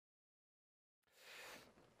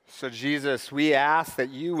So Jesus, we ask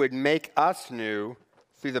that you would make us new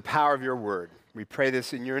through the power of your word. We pray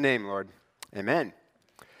this in your name, Lord. Amen.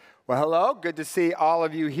 Well, hello. Good to see all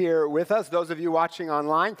of you here with us. Those of you watching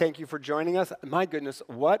online, thank you for joining us. My goodness,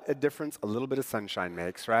 what a difference a little bit of sunshine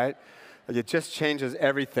makes, right? It just changes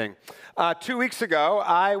everything. 2 weeks ago,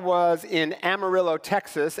 I was in Amarillo,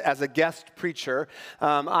 Texas, as a guest preacher.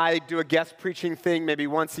 I do a guest preaching thing maybe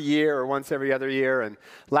once a year or once every other year. And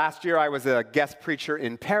last year, I was a guest preacher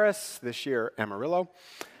in Paris. This year, Amarillo.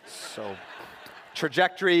 So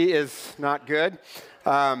trajectory is not good.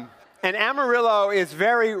 And Amarillo is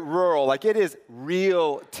very rural, like it is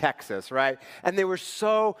real Texas, right? And they were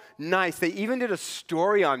so nice. They even did a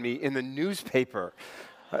story on me in the newspaper,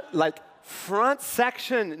 like front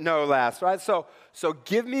section, no less, right? So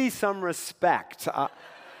give me some respect.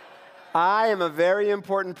 I am a very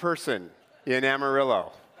important person in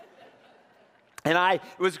Amarillo. And it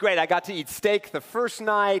was great. I got to eat steak the first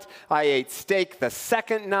night. I ate steak the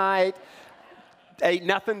second night. Ate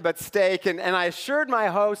nothing but steak, and I assured my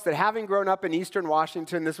host that having grown up in eastern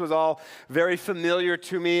Washington, this was all very familiar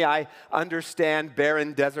to me. I understand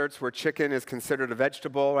barren deserts where chicken is considered a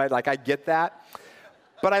vegetable, right? Like, I get that.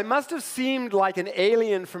 But I must have seemed like an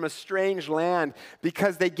alien from a strange land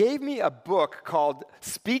because they gave me a book called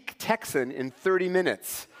Speak Texan in 30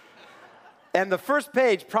 Minutes. And the first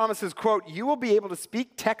page promises, quote, you will be able to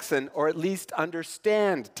speak Texan or at least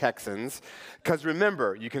understand Texans, because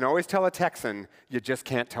remember, you can always tell a Texan, you just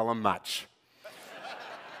can't tell them much.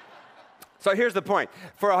 So here's the point.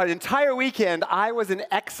 For an entire weekend, I was in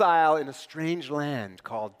exile in a strange land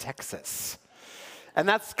called Texas. And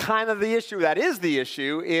that's kind of the issue. That is the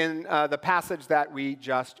issue in the passage that we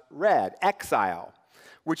just read, exile,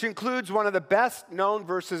 which includes one of the best-known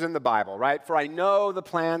verses in the Bible, right? For I know the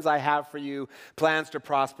plans I have for you, plans to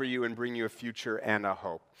prosper you and bring you a future and a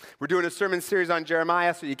hope. We're doing a sermon series on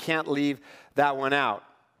Jeremiah, so you can't leave that one out.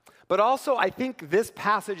 But also, I think this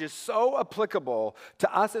passage is so applicable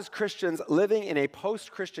to us as Christians living in a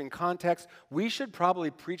post-Christian context, we should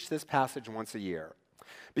probably preach this passage once a year,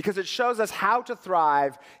 because it shows us how to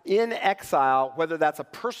thrive in exile, whether that's a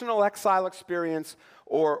personal exile experience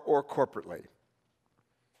or corporately.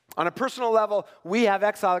 On a personal level, we have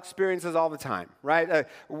exile experiences all the time, right?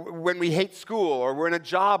 When we hate school, or we're in a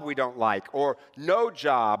job we don't like, or no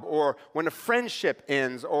job, or when a friendship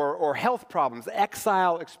ends, or health problems,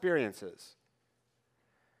 exile experiences.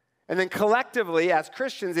 And then collectively, as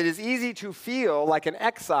Christians, it is easy to feel like an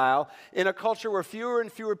exile in a culture where fewer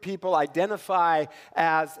and fewer people identify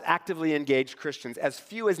as actively engaged Christians, as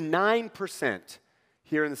few as 9%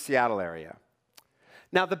 here in the Seattle area.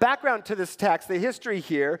 Now, the background to this text, the history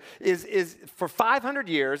here is for 500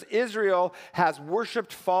 years, Israel has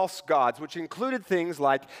worshipped false gods, which included things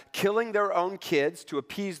like killing their own kids to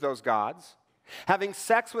appease those gods, having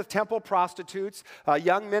sex with temple prostitutes,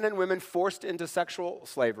 young men and women forced into sexual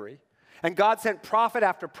slavery. And God sent prophet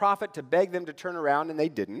after prophet to beg them to turn around, and they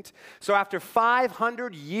didn't. So after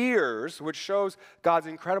 500 years, which shows God's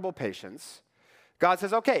incredible patience, God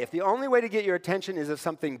says, okay, if the only way to get your attention is if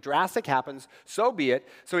something drastic happens, so be it.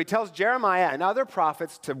 So he tells Jeremiah and other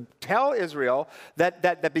prophets to tell Israel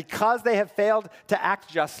that because they have failed to act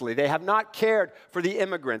justly, they have not cared for the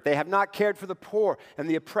immigrant, they have not cared for the poor and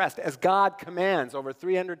the oppressed, as God commands over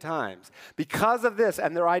 300 times. Because of this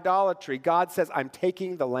and their idolatry, God says, I'm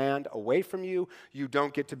taking the land away from you. You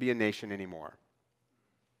don't get to be a nation anymore.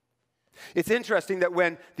 It's interesting that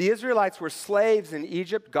when the Israelites were slaves in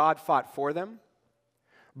Egypt, God fought for them.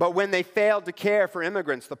 But when they failed to care for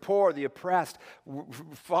immigrants, the poor, the oppressed,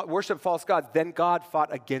 worship false gods, then God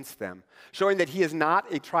fought against them, showing that he is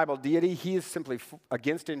not a tribal deity. He is simply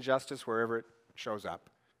against injustice wherever it shows up.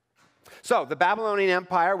 So the Babylonian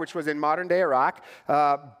Empire, which was in modern-day Iraq,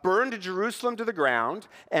 burned Jerusalem to the ground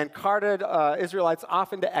and carted Israelites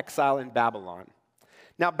off into exile in Babylon.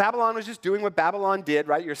 Now, Babylon was just doing what Babylon did,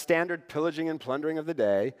 right? Your standard pillaging and plundering of the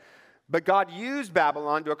day. But God used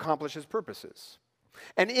Babylon to accomplish his purposes.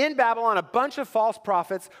 And in Babylon, a bunch of false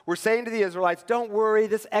prophets were saying to the Israelites, don't worry,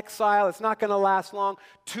 this exile, it's not going to last long.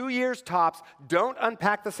 2 years tops. Don't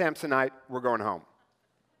unpack the Samsonite. We're going home.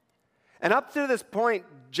 And up to this point,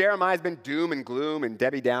 Jeremiah's been doom and gloom and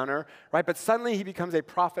Debbie Downer, right? But suddenly he becomes a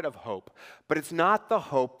prophet of hope. But it's not the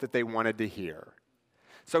hope that they wanted to hear.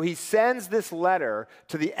 So he sends this letter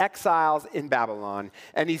to the exiles in Babylon,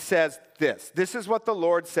 and he says this is what the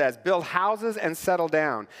Lord says, build houses and settle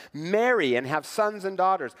down, marry and have sons and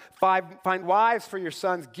daughters, find wives for your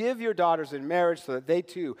sons, give your daughters in marriage so that they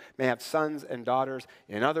too may have sons and daughters.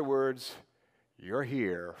 In other words, you're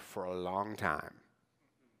here for a long time.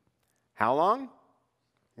 How long?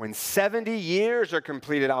 When 70 years are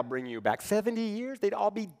completed, I'll bring you back. 70 years? They'd all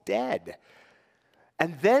be dead.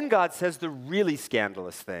 And then God says the really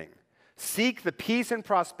scandalous thing. Seek the peace and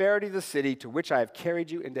prosperity of the city to which I have carried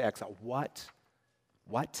you into exile. What?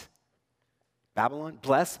 What? Babylon?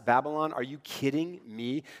 Bless Babylon? Are you kidding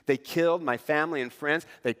me? They killed my family and friends.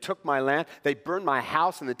 They took my land. They burned my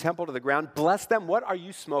house and the temple to the ground. Bless them. What are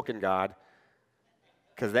you smoking, God?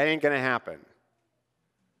 Because that ain't going to happen.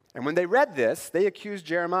 And when they read this, they accused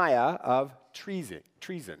Jeremiah of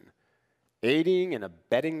treason, aiding and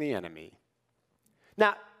abetting the enemy.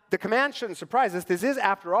 Now, the command shouldn't surprise us. This is,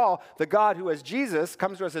 after all, the God who, as Jesus,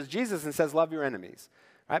 comes to us as Jesus and says, love your enemies.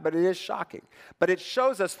 Right? But it is shocking. But it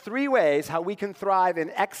shows us three ways how we can thrive in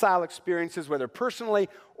exile experiences, whether personally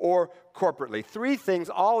or corporately. Three things,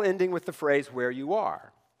 all ending with the phrase, where you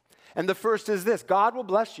are. And the first is this: God will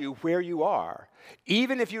bless you where you are,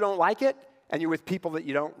 even if you don't like it and you're with people that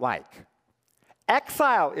you don't like.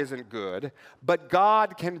 Exile isn't good, but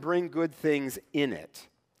God can bring good things in it.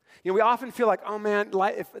 You know, we often feel like, oh man,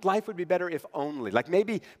 life would be better if only. Like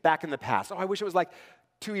maybe back in the past. Oh, I wish it was like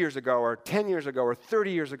 2 years ago or 10 years ago or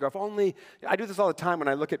 30 years ago. If only, I do this all the time when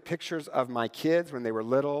I look at pictures of my kids when they were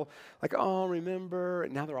little. Like, oh, remember?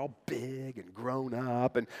 And now they're all big and grown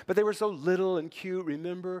up. But they were so little and cute,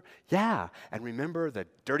 remember? Yeah, and remember the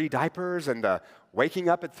dirty diapers and the waking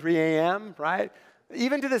up at 3 a.m., right?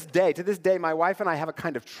 Even to this day, my wife and I have a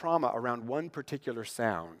kind of trauma around one particular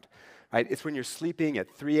sound. Right? It's when you're sleeping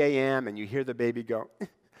at 3 a.m. and you hear the baby go,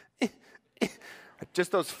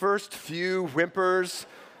 just those first few whimpers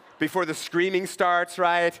before the screaming starts,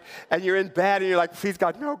 right? And you're in bed and you're like, please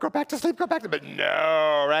God, no, go back to sleep, but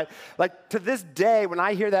no, right? Like to this day, when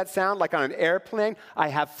I hear that sound, like on an airplane, I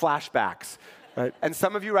have flashbacks, right? And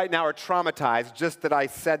some of you right now are traumatized just that I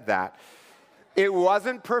said that. It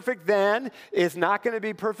wasn't perfect then. It's not going to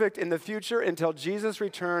be perfect in the future until Jesus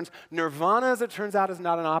returns. Nirvana, as it turns out, is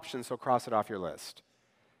not an option, so cross it off your list.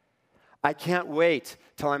 I can't wait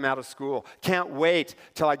till I'm out of school. Can't wait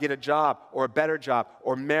till I get a job or a better job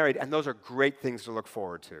or married, and those are great things to look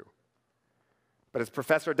forward to. But as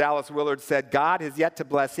Professor Dallas Willard said, God has yet to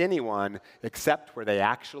bless anyone except where they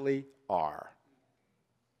actually are.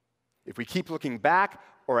 If we keep looking back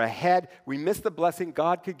or ahead, we miss the blessing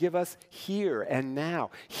God could give us here and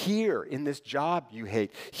now. Here in this job you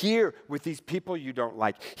hate. Here with these people you don't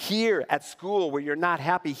like. Here at school where you're not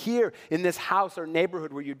happy. Here in this house or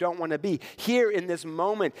neighborhood where you don't want to be. Here in this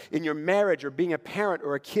moment in your marriage or being a parent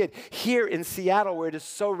or a kid. Here in Seattle where it is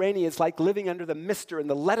so rainy it's like living under the mister in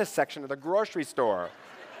the lettuce section of the grocery store.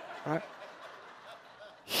 Right?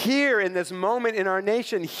 Here in this moment in our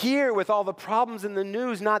nation, here with all the problems in the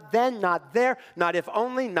news, not then, not there, not if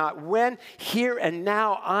only, not when, here and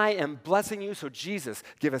now, I am blessing you. So Jesus,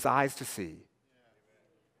 give us eyes to see.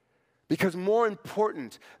 Because more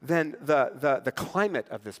important than the climate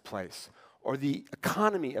of this place, or the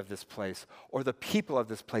economy of this place, or the people of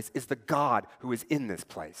this place, is the God who is in this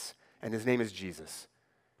place. And his name is Jesus.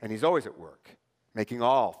 And he's always at work, making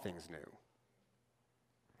all things new.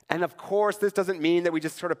 And of course, this doesn't mean that we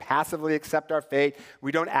just sort of passively accept our fate.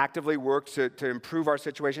 We don't actively work to improve our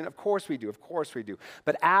situation. Of course we do.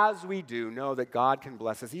 But as we do, know that God can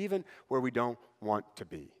bless us even where we don't want to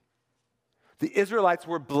be. The Israelites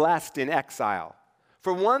were blessed in exile.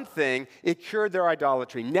 For one thing, it cured their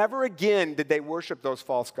idolatry. Never again did they worship those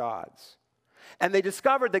false gods. And they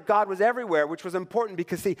discovered that God was everywhere, which was important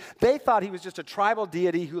because, see, they thought he was just a tribal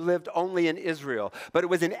deity who lived only in Israel. But it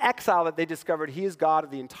was in exile that they discovered he is God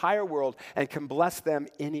of the entire world and can bless them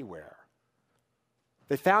anywhere.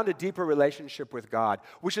 They found a deeper relationship with God,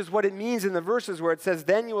 which is what it means in the verses where it says,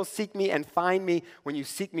 then you will seek me and find me when you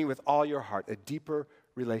seek me with all your heart, a deeper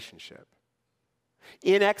relationship.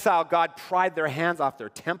 In exile, God pried their hands off their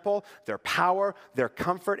temple, their power, their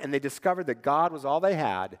comfort, and they discovered that God was all they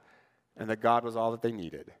had and that God was all that they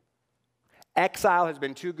needed. Exile has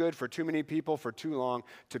been too good for too many people for too long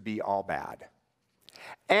to be all bad.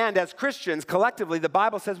 And as Christians, collectively, the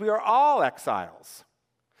Bible says we are all exiles.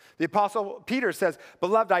 The Apostle Peter says,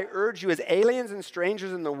 beloved, I urge you as aliens and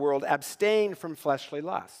strangers in the world, abstain from fleshly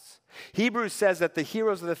lusts. Hebrews says that the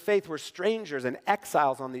heroes of the faith were strangers and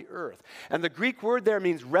exiles on the earth. And the Greek word there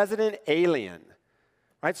means resident alien.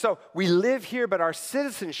 Right? So we live here, but our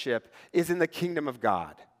citizenship is in the kingdom of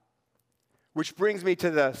God. Which brings me to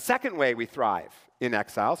the second way we thrive in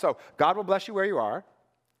exile. So God will bless you where you are.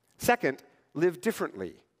 Second, live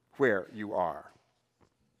differently where you are.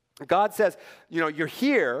 God says, you're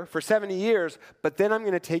here for 70 years, but then I'm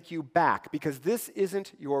going to take you back because this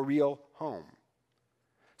isn't your real home.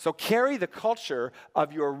 So carry the culture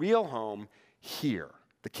of your real home here.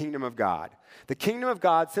 the kingdom of God. The kingdom of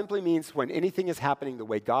God simply means when anything is happening the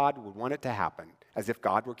way God would want it to happen, as if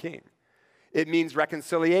God were king. It means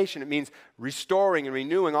reconciliation. It means restoring and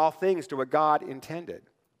renewing all things to what God intended.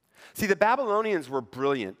 See, the Babylonians were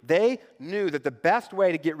brilliant. They knew that the best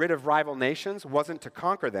way to get rid of rival nations wasn't to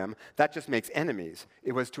conquer them. That just makes enemies.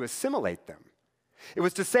 It was to assimilate them. It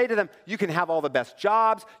was to say to them, you can have all the best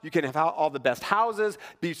jobs, you can have all the best houses,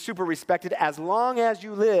 be super respected, as long as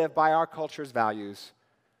you live by our culture's values,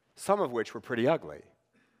 some of which were pretty ugly.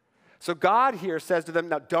 So God here says to them,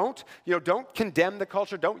 now don't condemn the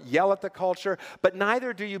culture, don't yell at the culture, but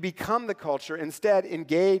neither do you become the culture. Instead,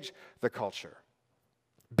 engage the culture.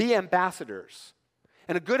 Be ambassadors.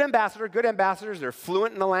 And good ambassadors, they're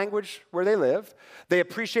fluent in the language where they live. They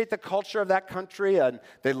appreciate the culture of that country, and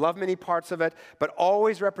they love many parts of it, but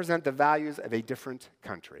always represent the values of a different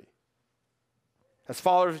country. As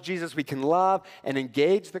followers of Jesus, we can love and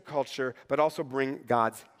engage the culture, but also bring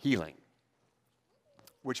God's healing.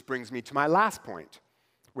 Which brings me to my last point,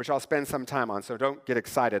 which I'll spend some time on, so don't get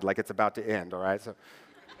excited like it's about to end, all right? So,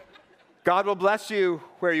 God will bless you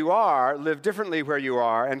where you are, live differently where you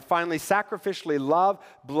are, and finally, sacrificially love,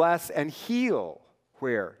 bless, and heal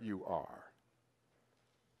where you are.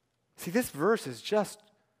 See, this verse is just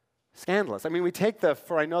scandalous. I mean, we take the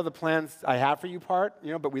 "for I know the plans I have for you" part,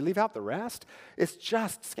 but we leave out the rest. It's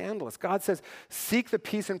just scandalous. God says, seek the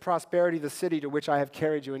peace and prosperity of the city to which I have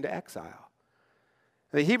carried you into exile.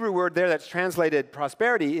 The Hebrew word there that's translated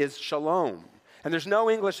prosperity is shalom. And there's no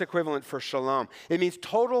English equivalent for shalom. It means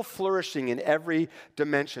total flourishing in every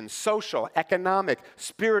dimension: social, economic,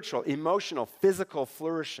 spiritual, emotional, physical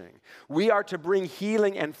flourishing. We are to bring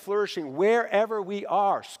healing and flourishing wherever we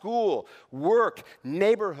are: school, work,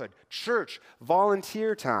 neighborhood, church,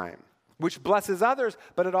 volunteer time, which blesses others,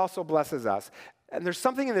 but it also blesses us. And there's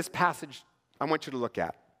something in this passage I want you to look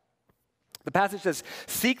at. The passage says,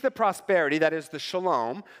 seek the prosperity, that is the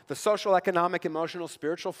shalom, the social, economic, emotional,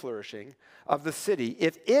 spiritual flourishing of the city.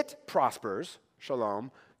 If it prospers, shalom,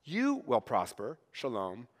 you will prosper,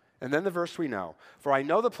 shalom. And then the verse we know, for I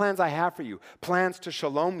know the plans I have for you, plans to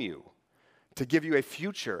shalom you, to give you a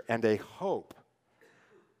future and a hope.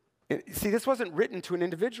 And see, this wasn't written to an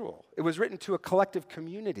individual. It was written to a collective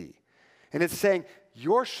community. And it's saying,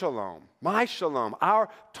 your shalom, my shalom, our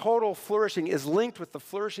total flourishing is linked with the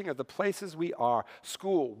flourishing of the places we are: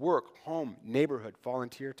 school, work, home, neighborhood,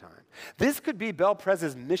 volunteer time. This could be Bel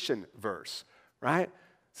Prez's mission verse, right?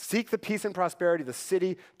 Seek the peace and prosperity of the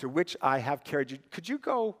city to which I have carried you. Could you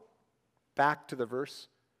go back to the verse?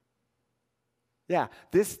 Yeah,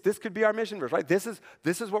 this could be our mission verse, right? This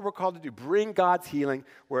is what we're called to do: bring God's healing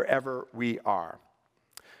wherever we are.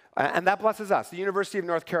 And that blesses us. The University of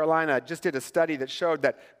North Carolina just did a study that showed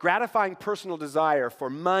that gratifying personal desire for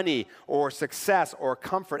money or success or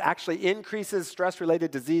comfort actually increases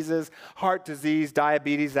stress-related diseases, heart disease,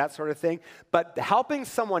 diabetes, that sort of thing. But helping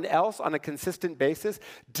someone else on a consistent basis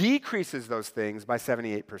decreases those things by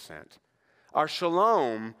 78%. Our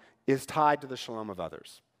shalom is tied to the shalom of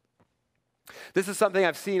others. This is something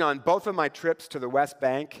I've seen on both of my trips to the West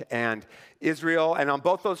Bank and Israel, and on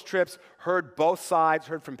both those trips, heard both sides,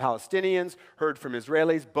 heard from Palestinians, heard from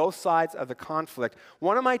Israelis, both sides of the conflict.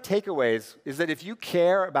 One of my takeaways is that if you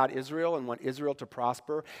care about Israel and want Israel to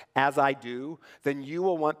prosper, as I do, then you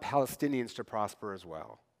will want Palestinians to prosper as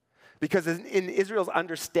well. Because in Israel's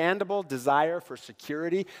understandable desire for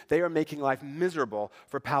security, they are making life miserable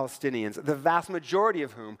for Palestinians, the vast majority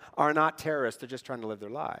of whom are not terrorists, they're just trying to live their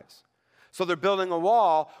lives. So they're building a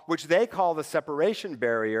wall, which they call the separation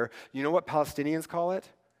barrier. You know what Palestinians call it?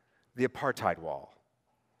 The apartheid wall.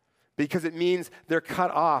 Because it means they're cut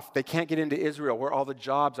off. They can't get into Israel, where all the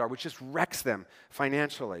jobs are, which just wrecks them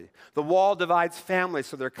financially. The wall divides families,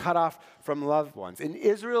 so they're cut off from loved ones. In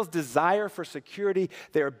Israel's desire for security,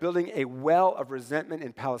 they are building a well of resentment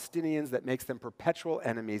in Palestinians that makes them perpetual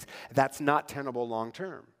enemies. That's not tenable long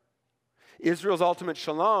term. Israel's ultimate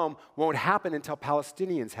shalom won't happen until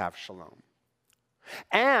Palestinians have shalom.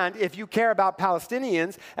 And if you care about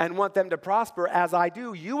Palestinians and want them to prosper, as I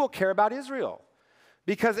do, you will care about Israel.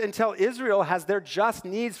 Because until Israel has their just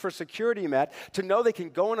needs for security met, to know they can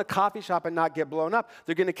go in a coffee shop and not get blown up,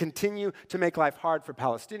 they're going to continue to make life hard for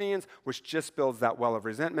Palestinians, which just builds that well of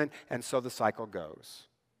resentment, and so the cycle goes.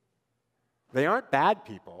 They aren't bad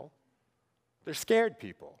people. They're scared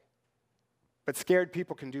people. But scared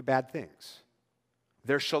people can do bad things.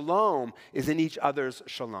 Their shalom is in each other's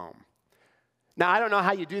shalom. Now, I don't know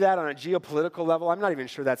how you do that on a geopolitical level. I'm not even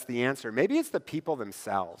sure that's the answer. Maybe it's the people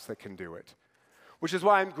themselves that can do it, which is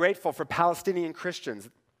why I'm grateful for Palestinian Christians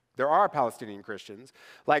There are Palestinian Christians,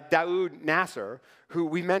 like Daoud Nasser, who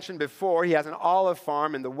we mentioned before. He has an olive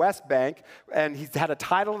farm in the West Bank, and he's had a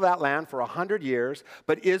title to that land for 100 years,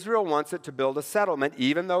 but Israel wants it to build a settlement,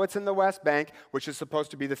 even though it's in the West Bank, which is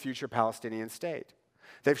supposed to be the future Palestinian state.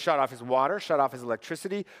 They've shut off his water, shut off his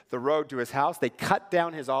electricity, the road to his house. They cut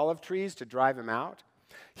down his olive trees to drive him out.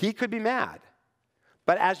 He could be mad.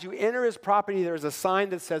 But as you enter his property, there's a sign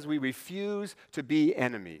that says, "We refuse to be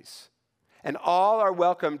enemies." And all are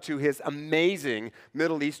welcome to his amazing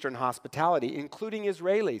Middle Eastern hospitality, including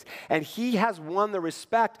Israelis. And he has won the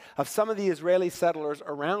respect of some of the Israeli settlers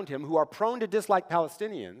around him who are prone to dislike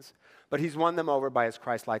Palestinians, but he's won them over by his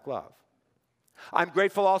Christ-like love. I'm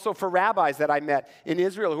grateful also for rabbis that I met in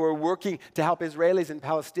Israel who are working to help Israelis and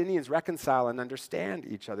Palestinians reconcile and understand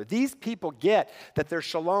each other. These people get that their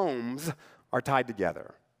shaloms are tied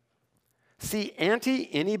together. See,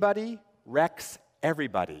 anti-anybody wrecks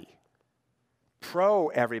everybody.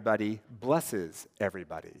 Pro-everybody blesses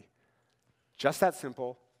everybody. Just that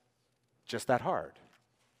simple, just that hard.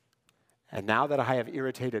 And now that I have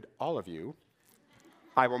irritated all of you,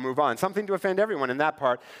 I will move on. Something to offend everyone in that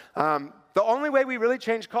part. The only way we really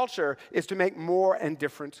change culture is to make more and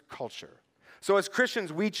different culture. So as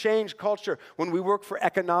Christians, we change culture when we work for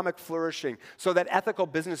economic flourishing so that ethical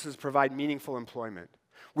businesses provide meaningful employment.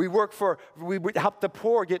 We help the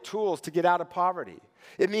poor get tools to get out of poverty.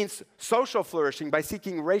 It means social flourishing by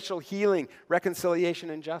seeking racial healing, reconciliation,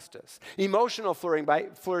 and justice. Emotional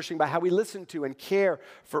flourishing by how we listen to and care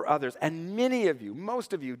for others. And many of you,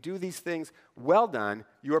 most of you, do these things well done.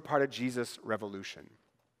 You are part of Jesus' revolution.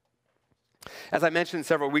 As I mentioned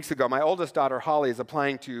several weeks ago, my oldest daughter, Holly, is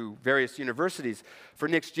applying to various universities for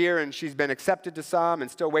next year, and she's been accepted to some and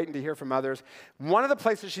still waiting to hear from others. One of the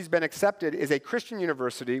places she's been accepted is a Christian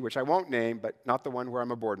university, which I won't name, but not the one where I'm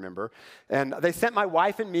a board member. And they sent my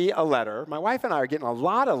wife and me a letter. My wife and I are getting a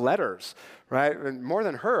lot of letters, right? And more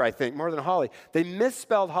than her, I think, more than Holly. They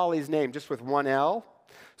misspelled Holly's name just with one L.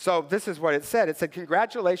 So this is what it said. It said,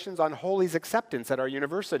 "Congratulations on Holly's acceptance at our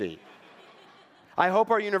university. I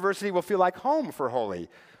hope our university will feel like home for Holy."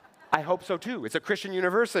 I hope so too. It's a Christian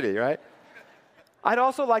university, right? "I'd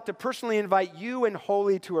also like to personally invite you and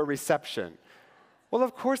Holy to a reception." Well,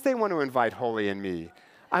 of course they want to invite Holy and me.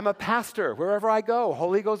 I'm a pastor. Wherever I go,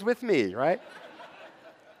 Holy goes with me, right?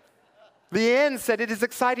 The end said, "It is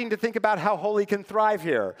exciting to think about how Holy can thrive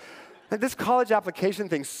here." And this college application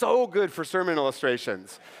thing's so good for sermon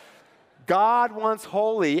illustrations. God wants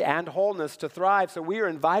holy and wholeness to thrive, so we are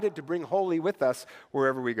invited to bring holy with us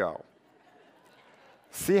wherever we go.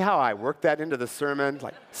 See how I worked that into the sermon?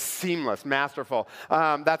 Like seamless, masterful.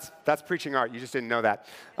 That's preaching art. You just didn't know that.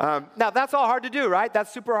 Now, that's all hard to do, right?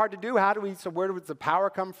 That's super hard to do. So where does the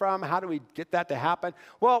power come from? How do we get that to happen?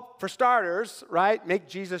 Well, for starters, right, make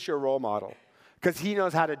Jesus your role model, because he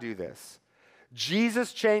knows how to do this.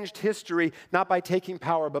 Jesus changed history not by taking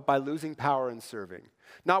power, but by losing power and serving.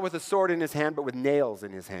 Not with a sword in his hand, but with nails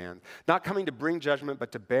in his hand. Not coming to bring judgment,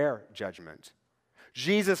 but to bear judgment.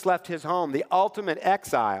 Jesus left his home, the ultimate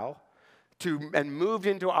exile, and moved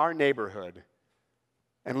into our neighborhood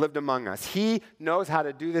and lived among us. He knows how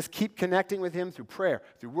to do this. Keep connecting with him through prayer,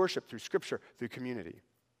 through worship, through scripture, through community.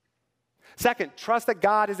 Second, trust that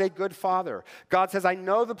God is a good father. God says, "I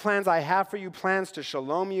know the plans I have for you, plans to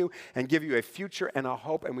shalom you and give you a future and a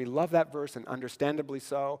hope." And we love that verse, and understandably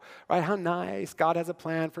so. Right? How nice. God has a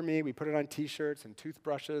plan for me. We put it on T-shirts and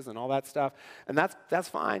toothbrushes and all that stuff. And that's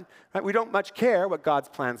fine. Right? We don't much care what God's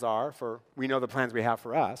plans are, for we know the plans we have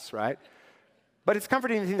for us, right? But it's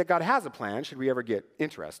comforting to think that God has a plan, should we ever get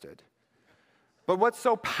interested. But what's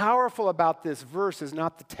so powerful about this verse is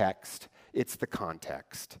not the text, it's the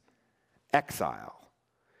context. Exile.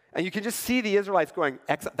 And you can just see the Israelites going,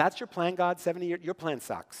 "That's your plan, God, 70 years? Your plan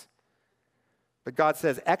sucks." But God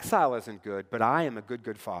says, exile isn't good, but I am a good,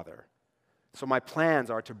 good father. So my plans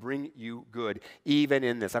are to bring you good, even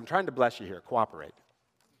in this. I'm trying to bless you here. Cooperate.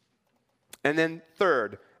 And then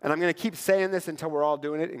third, and I'm going to keep saying this until we're all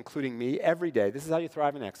doing it, including me, every day. This is how you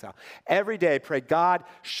thrive in exile. Every day, pray, "God,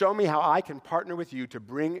 show me how I can partner with you to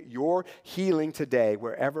bring your healing today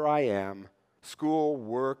wherever I am." School,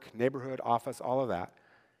 work, neighborhood, office, all of that.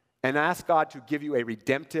 And ask God to give you a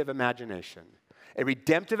redemptive imagination. A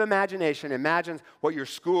redemptive imagination imagines what your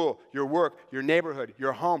school, your work, your neighborhood,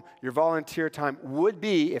 your home, your volunteer time would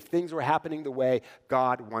be if things were happening the way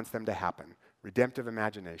God wants them to happen. Redemptive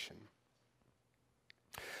imagination.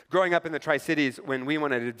 Growing up in the Tri-Cities, when we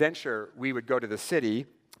wanted adventure, we would go to the city,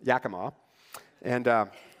 Yakima, and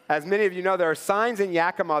as many of you know, there are signs in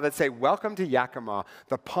Yakima that say, "Welcome to Yakima,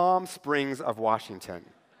 the Palm Springs of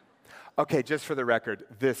Washington." Okay, just for the record,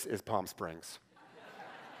 this is Palm Springs.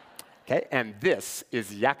 Okay, and this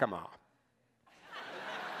is Yakima.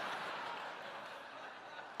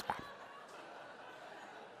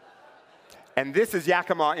 And this is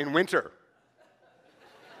Yakima in winter.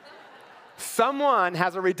 Someone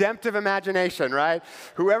has a redemptive imagination, right?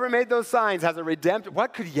 Whoever made those signs has a redemptive,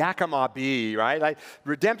 what could Yakima be, right? Like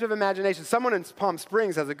redemptive imagination. Someone in Palm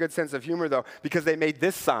Springs has a good sense of humor, though, because they made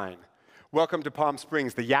this sign. Welcome to Palm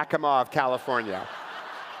Springs, the Yakima of California.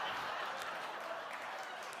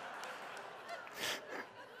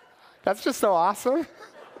 That's just so awesome.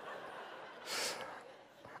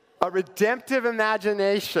 A redemptive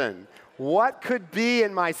imagination. What could be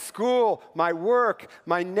in my school, my work,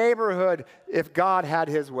 my neighborhood if God had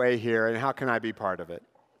his way here, and how can I be part of it?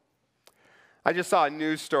 I just saw a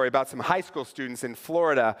news story about some high school students in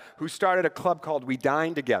Florida who started a club called We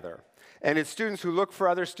Dine Together. And it's students who look for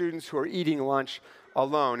other students who are eating lunch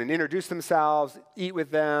alone and introduce themselves, eat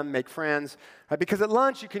with them, make friends. Because at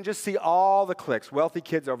lunch, you can just see all the cliques, wealthy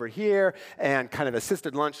kids over here and kind of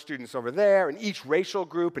assisted lunch students over there, and each racial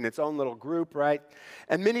group in its own little group, right?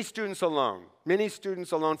 And many students alone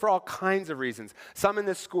for all kinds of reasons. Some in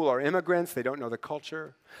this school are immigrants. They don't know the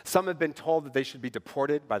culture. Some have been told that they should be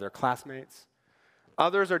deported by their classmates.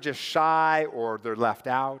 Others are just shy or they're left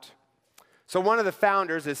out. So one of the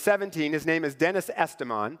founders is 17. His name is Dennis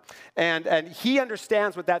Esteman, and he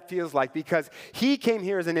understands what that feels like because he came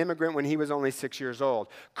here as an immigrant when he was only 6 years old.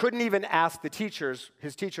 Couldn't even ask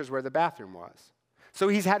his teachers where the bathroom was. So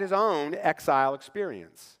he's had his own exile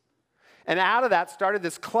experience. And out of that started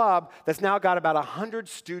this club that's now got about 100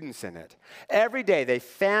 students in it. Every day they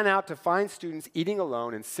fan out to find students eating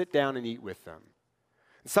alone and sit down and eat with them.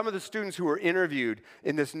 Some of the students who were interviewed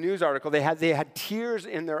in this news article, they had tears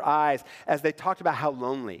in their eyes as they talked about how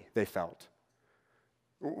lonely they felt.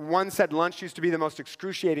 One said lunch used to be the most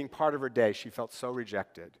excruciating part of her day. She felt so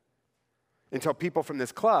rejected. Until people from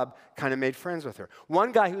this club kind of made friends with her.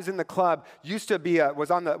 One guy who was in the club used to be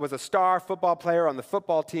was a star football player on the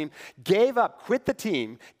football team, quit the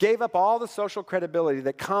team, gave up all the social credibility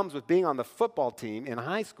that comes with being on the football team in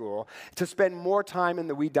high school to spend more time in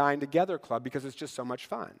the We Dine Together club because it's just so much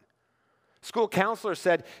fun. School counselor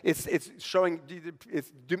said it's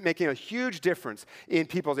making a huge difference in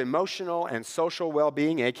people's emotional and social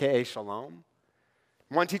well-being, aka shalom.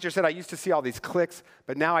 One teacher said, I used to see all these cliques,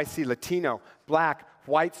 but now I see Latino, black,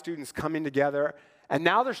 white students coming together, and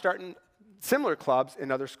now they're starting similar clubs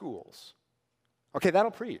in other schools. Okay,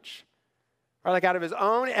 that'll preach. Or like out of his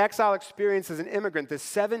own exile experience as an immigrant, this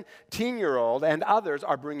 17-year-old and others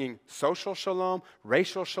are bringing social shalom,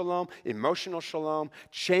 racial shalom, emotional shalom,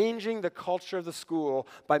 changing the culture of the school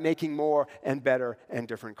by making more and better and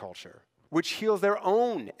different culture, which heals their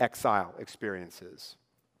own exile experiences.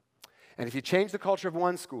 And if you change the culture of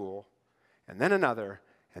one school, and then another,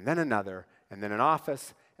 and then another, and then an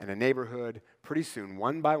office and a neighborhood, pretty soon,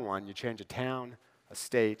 one by one, you change a town, a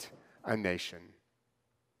state, a nation.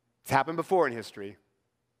 It's happened before in history.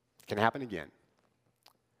 It can happen again.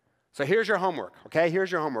 So here's your homework, okay?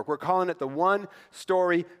 Here's your homework. We're calling it the One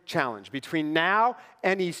Story Challenge. Between now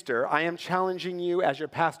and Easter, I am challenging you as your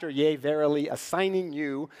pastor, yea, verily, assigning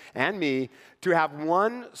you and me to have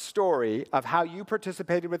one story of how you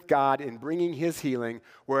participated with God in bringing his healing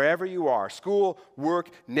wherever you are, school, work,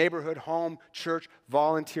 neighborhood, home, church,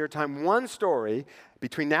 volunteer time. One story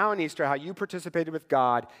between now and Easter, how you participated with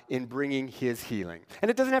God in bringing his healing. And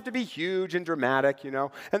it doesn't have to be huge and dramatic, you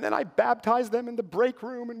know. And then I baptized them in the break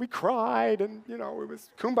room, and we cried, and, you know, it was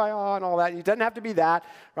kumbaya and all that. It doesn't have to be that,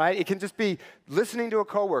 right? It can just be listening to a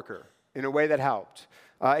coworker in a way that helped.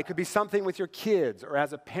 It could be something with your kids or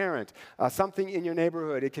as a parent, something in your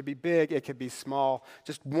neighborhood. It could be big, it could be small.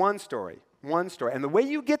 Just one story. One story. And the way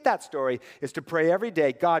you get that story is to pray every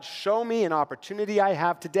day, God, show me an opportunity I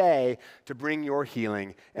have today to bring your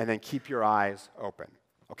healing, and then keep your eyes open.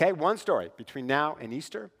 Okay, one story between now and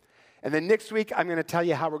Easter. And then next week, I'm going to tell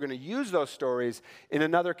you how we're going to use those stories in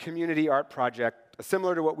another community art project,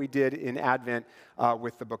 similar to what we did in Advent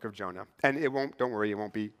with the book of Jonah. And don't worry, it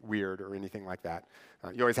won't be weird or anything like that.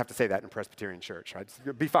 You always have to say that in Presbyterian church, right?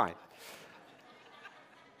 It'll be fine.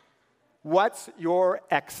 What's your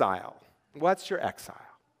exile? What's your exile?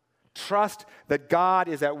 Trust that God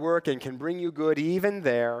is at work and can bring you good even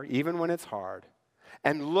there, even when it's hard.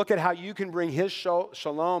 And look at how you can bring his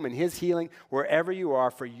shalom and his healing wherever you are,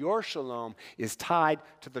 for your shalom is tied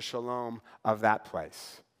to the shalom of that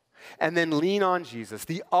place. And then lean on Jesus,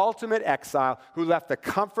 the ultimate exile who left the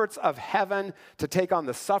comforts of heaven to take on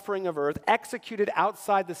the suffering of earth, executed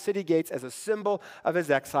outside the city gates as a symbol of his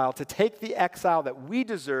exile, to take the exile that we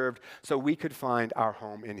deserved so we could find our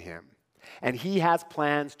home in him. And he has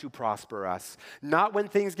plans to prosper us. Not when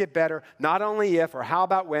things get better, not only if or how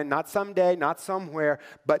about when, not someday, not somewhere,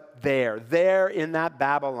 but there in that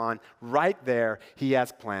Babylon, right there, he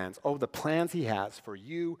has plans. Oh, the plans he has for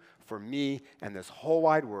you, for me, and this whole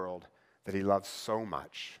wide world that he loves so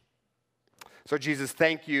much. So Jesus,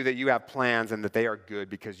 thank you that you have plans and that they are good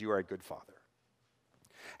because you are a good Father.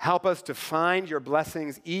 Help us to find your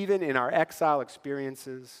blessings even in our exile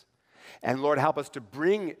experiences. And Lord, help us to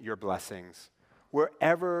bring your blessings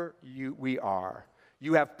wherever we are.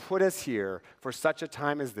 You have put us here for such a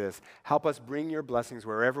time as this. Help us bring your blessings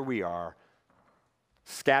wherever we are,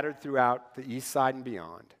 scattered throughout the east side and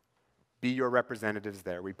beyond. Be your representatives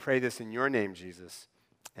there. We pray this in your name, Jesus.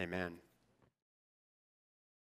 Amen.